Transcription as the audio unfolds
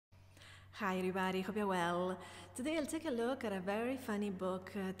Hi everybody, hope you're well. Today I'll take a look at a very funny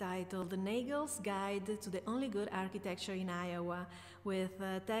book titled Naegele's Guide to the Only Good Architecture in Iowa, with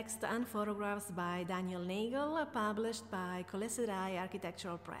text and photographs by Daniel Naegele, published by Culicidae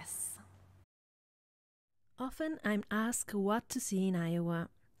Architectural Press. Often I'm asked what to see in Iowa.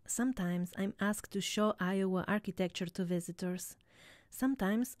 Sometimes I'm asked to show Iowa architecture to visitors.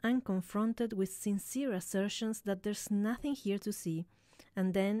 Sometimes I'm confronted with sincere assertions that there's nothing here to see,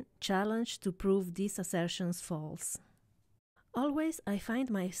 and then challenged to prove these assertions false. Always I find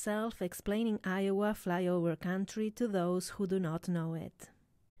myself explaining Iowa flyover country to those who do not know it.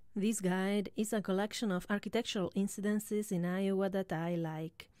 This guide is a collection of architectural incidences in Iowa that I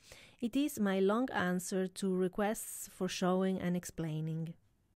like. It is my long answer to requests for showing and explaining.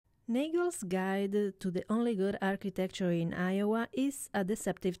 Naegele's Guide to the Only Good Architecture in Iowa is a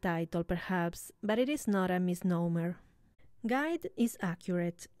deceptive title, perhaps, but it is not a misnomer. Guide is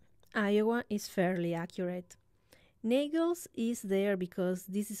accurate. Iowa is fairly accurate. Naegele's is there because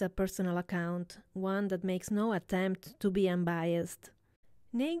this is a personal account, one that makes no attempt to be unbiased.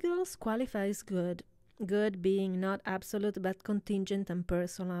 Naegele's qualifies good, good being not absolute but contingent and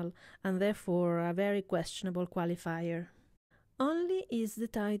personal, and therefore a very questionable qualifier. Only is the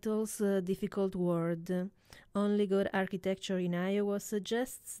title's difficult word. Only Good Architecture in Iowa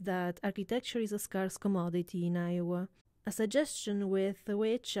suggests that architecture is a scarce commodity in Iowa. A suggestion with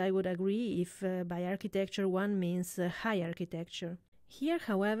which I would agree if by architecture one means high architecture. Here,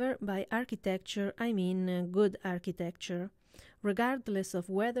 however, by architecture I mean good architecture, regardless of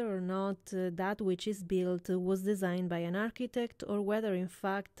whether or not that which is built was designed by an architect, or whether in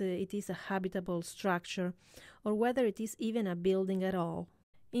fact it is a habitable structure, or whether it is even a building at all.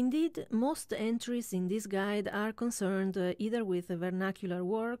 Indeed, most entries in this guide are concerned either with vernacular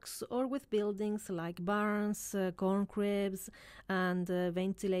works or with buildings like barns, corn cribs, and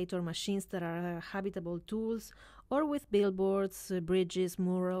ventilator machines that are habitable tools, or with billboards, bridges,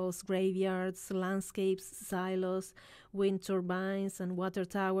 murals, graveyards, landscapes, silos, wind turbines, and water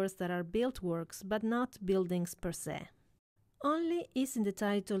towers that are built works, but not buildings per se. Only is in the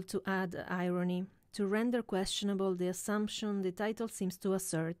title to add irony, to render questionable the assumption the title seems to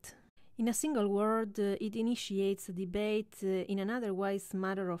assert. In a single word, it initiates a debate in an otherwise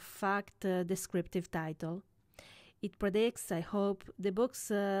matter-of-fact descriptive title. It predicts, I hope, the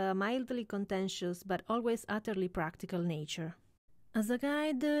book's mildly contentious but always utterly practical nature. As a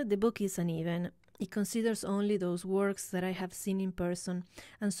guide, the book is uneven. It considers only those works that I have seen in person,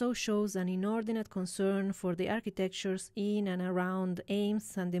 and so shows an inordinate concern for the architectures in and around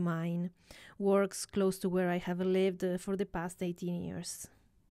Ames and the mine, works close to where I have lived for the past 18 years.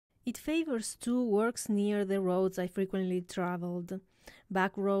 It favors two works near the roads I frequently traveled.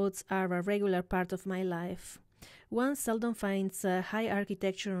 Back roads are a regular part of my life. One seldom finds high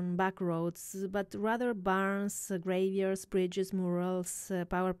architecture on back roads, but rather barns, graveyards, bridges, murals,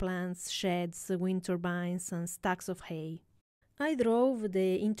 power plants, sheds, wind turbines, and stacks of hay. I drove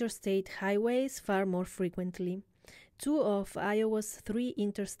the interstate highways far more frequently. Two of Iowa's 3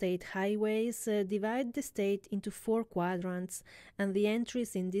 interstate highways divide the state into 4 quadrants, and the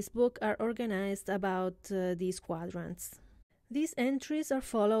entries in this book are organized about these quadrants. These entries are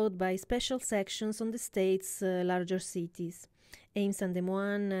followed by special sections on the state's larger cities, Ames and Des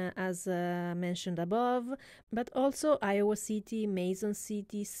Moines, as mentioned above, but also Iowa City, Mason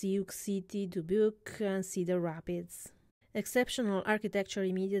City, Sioux City, Dubuque, and Cedar Rapids. Exceptional architecture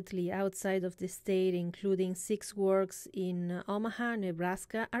immediately outside of the state, including 6 works in Omaha,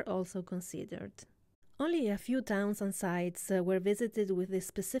 Nebraska, are also considered. Only a few towns and sites were visited with the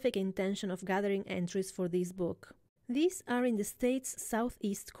specific intention of gathering entries for this book. These are in the state's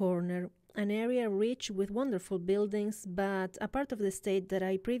southeast corner, an area rich with wonderful buildings, but a part of the state that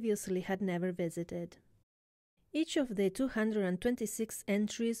I previously had never visited. Each of the 226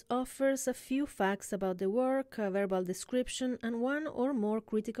 entries offers a few facts about the work, a verbal description, and 1 or more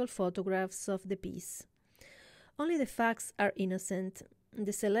critical photographs of the piece. Only the facts are innocent.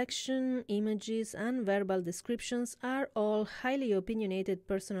 The selection, images, and verbal descriptions are all highly opinionated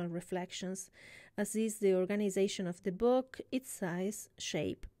personal reflections, as is the organization of the book, its size,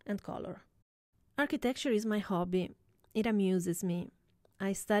 shape, and color. Architecture is my hobby. It amuses me.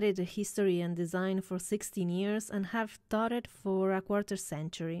 I studied history and design for 16 years and have taught it for a quarter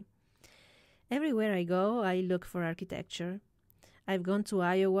century. Everywhere I go, I look for architecture. I've gone to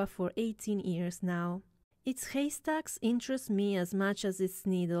Iowa for 18 years now. Its haystacks interest me as much as its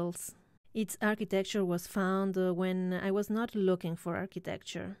needles. Its architecture was found when I was not looking for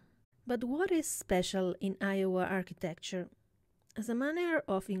architecture. But what is special in Iowa architecture? As a manner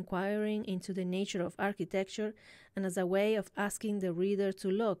of inquiring into the nature of architecture and as a way of asking the reader to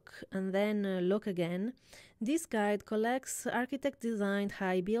look and then look again, this guide collects architect-designed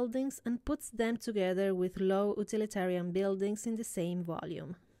high buildings and puts them together with low utilitarian buildings in the same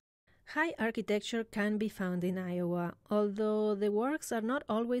volume. High architecture can be found in Iowa, although the works are not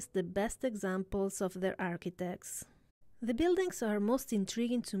always the best examples of their architects. The buildings are most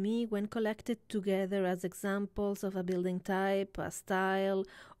intriguing to me when collected together as examples of a building type, a style,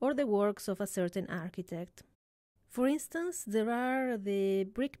 or the works of a certain architect. For instance, there are the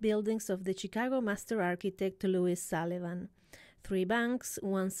brick buildings of the Chicago master architect Louis Sullivan. 3 banks,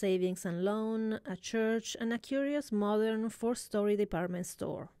 1 savings and loan, a church, and a curious modern 4-story department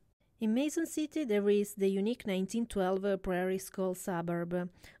store. In Mason City, there is the unique 1912 Prairie School suburb,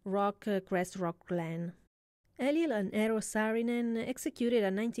 Crest Rock Glen. Eliel and Eero Saarinen executed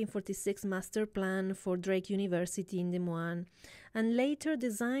a 1946 master plan for Drake University in Des Moines and later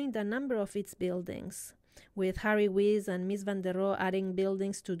designed a number of its buildings, with Harry Weiss and Mies van der Rohe adding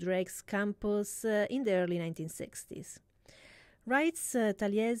buildings to Drake's campus in the early 1960s. Wright's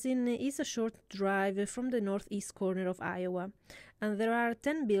Taliesin is a short drive from the northeast corner of Iowa, and there are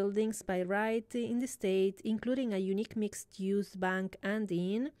 10 buildings by Wright in the state, including a unique mixed-use bank and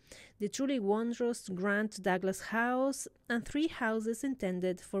inn, the truly wondrous Grant Douglas House, and 3 houses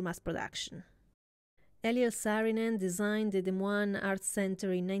intended for mass production. Eliel Saarinen designed the Des Moines Arts Center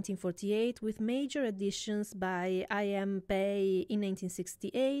in 1948 with major additions by I.M. Pei in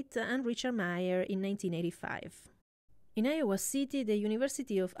 1968 and Richard Meyer in 1985. In Iowa City, the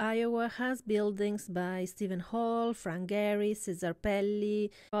University of Iowa has buildings by Stephen Hall, Frank Gehry, Cesar Pelli,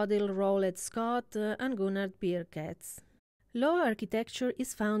 Odile Rowlett Scott, and Gunnar Birketz. Low architecture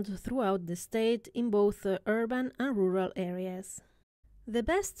is found throughout the state in both urban and rural areas. The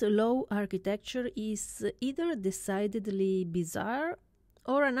best low architecture is either decidedly bizarre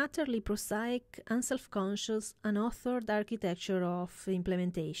or an utterly prosaic, unself-conscious, unauthored architecture of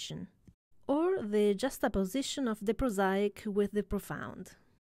implementation, or the juxtaposition of the prosaic with the profound.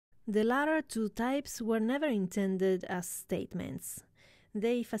 The latter 2 types were never intended as statements.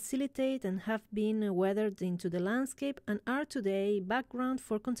 They facilitate and have been weathered into the landscape and are today background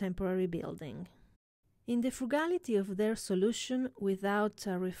for contemporary building. In the frugality of their solution, without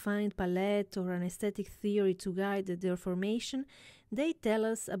a refined palette or an aesthetic theory to guide their formation, they tell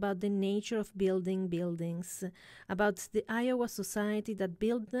us about the nature of building buildings, about the Iowa society that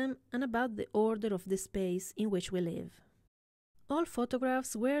built them, and about the order of the space in which we live. All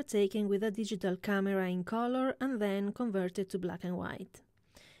photographs were taken with a digital camera in color and then converted to black and white.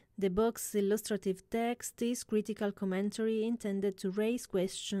 The book's illustrative text is critical commentary intended to raise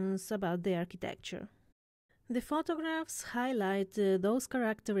questions about the architecture. The photographs highlight those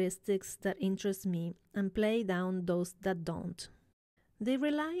characteristics that interest me and play down those that don't. They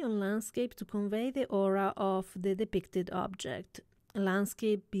rely on landscape to convey the aura of the depicted object,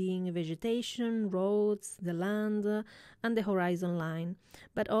 landscape being vegetation, roads, the land, and the horizon line,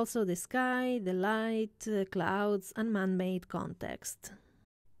 but also the sky, the light, clouds, and man-made context.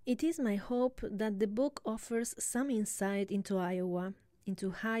 It is my hope that the book offers some insight into Iowa,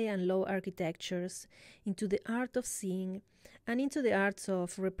 into high and low architectures, into the art of seeing, and into the arts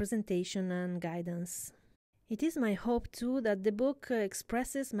of representation and guidance. It is my hope, too, that the book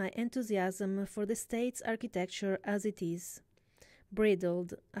expresses my enthusiasm for the state's architecture as it is,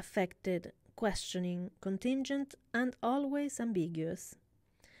 bridled, affected, questioning, contingent, and always ambiguous.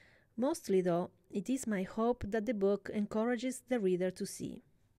 Mostly, though, it is my hope that the book encourages the reader to see.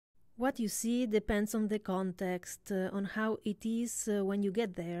 What you see depends on the context, on how it is when you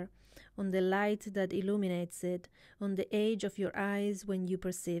get there, on the light that illuminates it, on the age of your eyes when you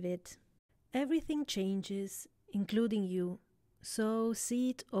perceive it. Everything changes, including you, so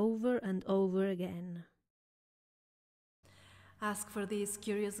see it over and over again. Ask for this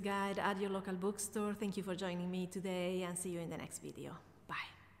curious guide at your local bookstore. Thank you for joining me today and see you in the next video.